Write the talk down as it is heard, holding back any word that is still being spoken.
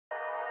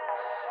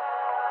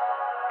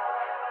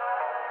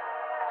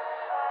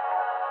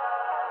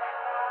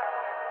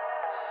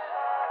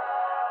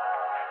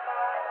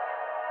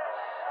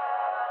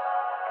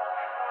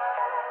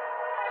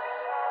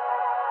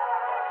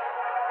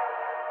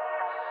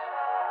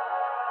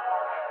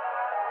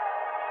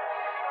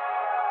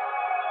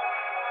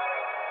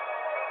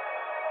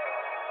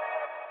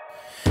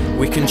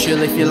We can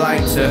chill if you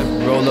like to.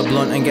 Roll a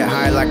blunt and get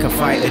high like a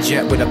fighter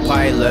jet with a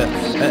pilot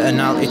at an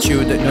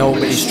altitude that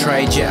nobody's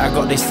tried yet. I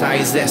got this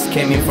high zest,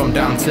 came in from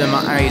down to my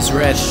eyes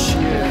red.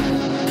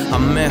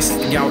 I'm messed,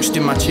 gouged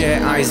in my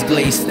chair, eyes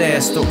glazed stare,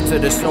 stuck to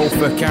the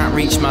sofa, can't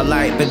reach my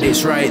light but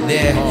it's right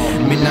there.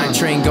 Midnight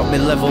train got me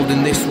levelled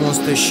and this one's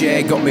to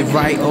share, got me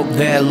right up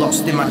there,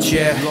 lost in my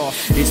chair.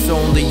 It's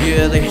only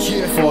early,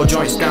 4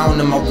 joints down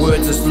and my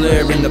words are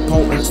slurring, the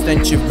potent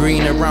stench of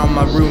green around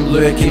my room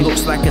lurking,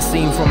 looks like a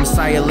scene from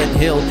Silent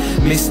Hill,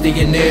 misty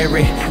and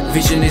eerie,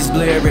 vision is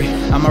blurry.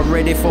 Am I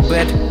ready for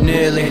bed?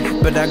 Nearly,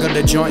 but I got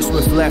the joints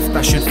worth left,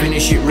 I should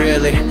finish it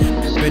really.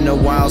 Been a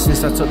while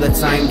since I took the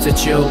time to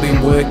chill,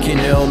 been working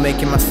ill,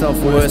 making myself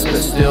worse,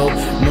 but still,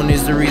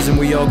 money's the reason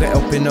we all get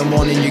up in the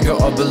morning, you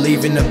gotta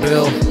believe in the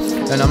bill.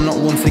 And I'm not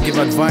one to give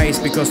advice,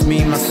 because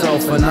me,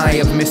 myself and I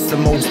have missed the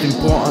most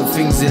important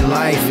things in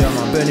life.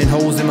 Burning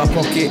holes in my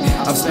pocket,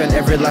 I've spent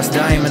every last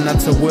dime and had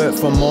to work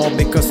for more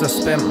because I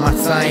spent my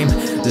time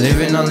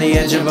living on the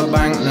edge of a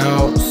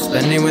banknote,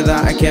 spending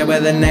without a care where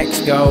the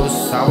next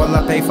goes. How will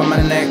I pay for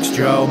my next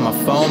draw, my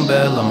phone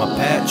bill and my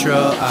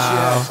petrol?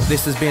 Oh.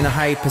 This has been a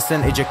high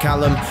percentage of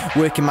Callum,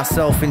 working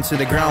myself into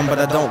the ground, but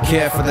I don't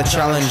care for the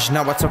challenge.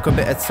 Now I took a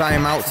bit of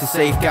time out to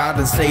safeguard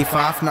and save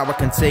half. Now I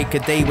can take a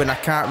day when I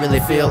can't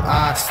really feel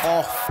arsed.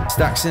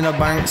 Stacks in the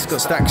banks,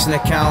 got stacks in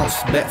accounts.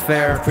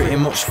 Betfair, I've pretty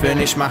much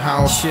furnished my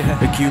house.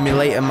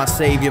 Accumulating my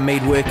saviour,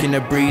 made working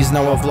a breeze.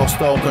 Now I've lost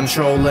all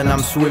control and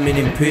I'm swimming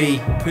in pee.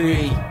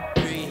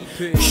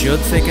 Should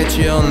take a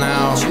chill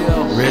now,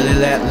 really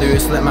let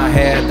loose, let my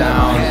hair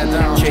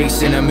down.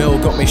 Chasing a mill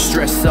got me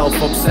stressed,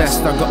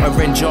 self-obsessed. I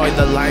gotta enjoy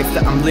the life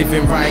that I'm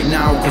living right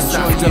now, cause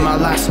after my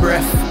last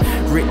breath,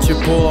 rich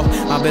or poor,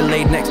 I'll be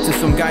laid next to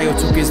some guy who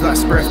took his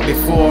last breath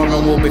before,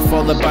 and will be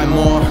followed by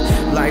more.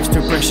 Life's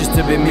too precious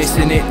to be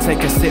missing it.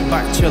 Take a sit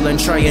back, chill and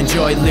try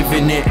enjoy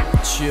living it.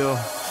 Chill.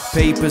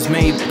 Papers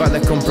made by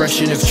the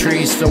compression of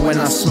trees, so when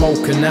I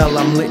smoke an L,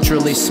 I'm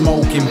literally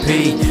smoking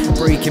pee.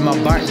 Breaking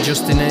my back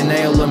just to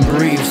inhale and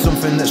breathe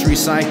something that's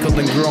recycled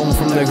and grown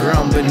from the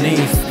ground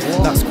beneath.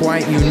 That's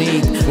quite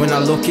unique. When I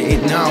look at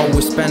it now,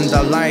 we spend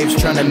our lives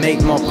trying to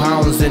make more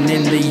pounds, and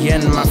in the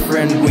end, my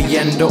friend, we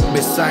end up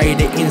beside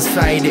it,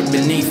 inside it,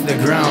 beneath the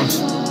ground.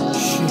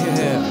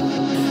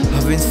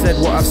 Having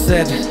said what I've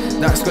said,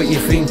 that's got you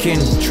thinking.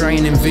 Try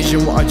and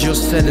envision what I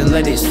just said and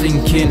let it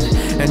sink in.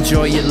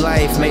 Enjoy your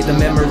life, make the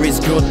memories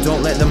good.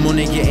 Don't let the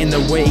money get in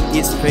the way,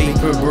 it's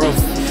paper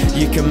bruv.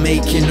 You can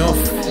make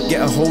enough,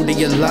 get a hold of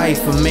your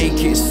life and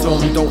make it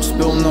some. Don't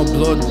spill no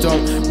blood,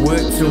 don't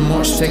work too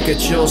much. Take a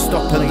chill,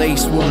 stop and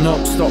lace one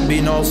up. Stop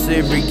being all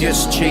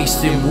serious,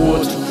 chasing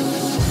wood.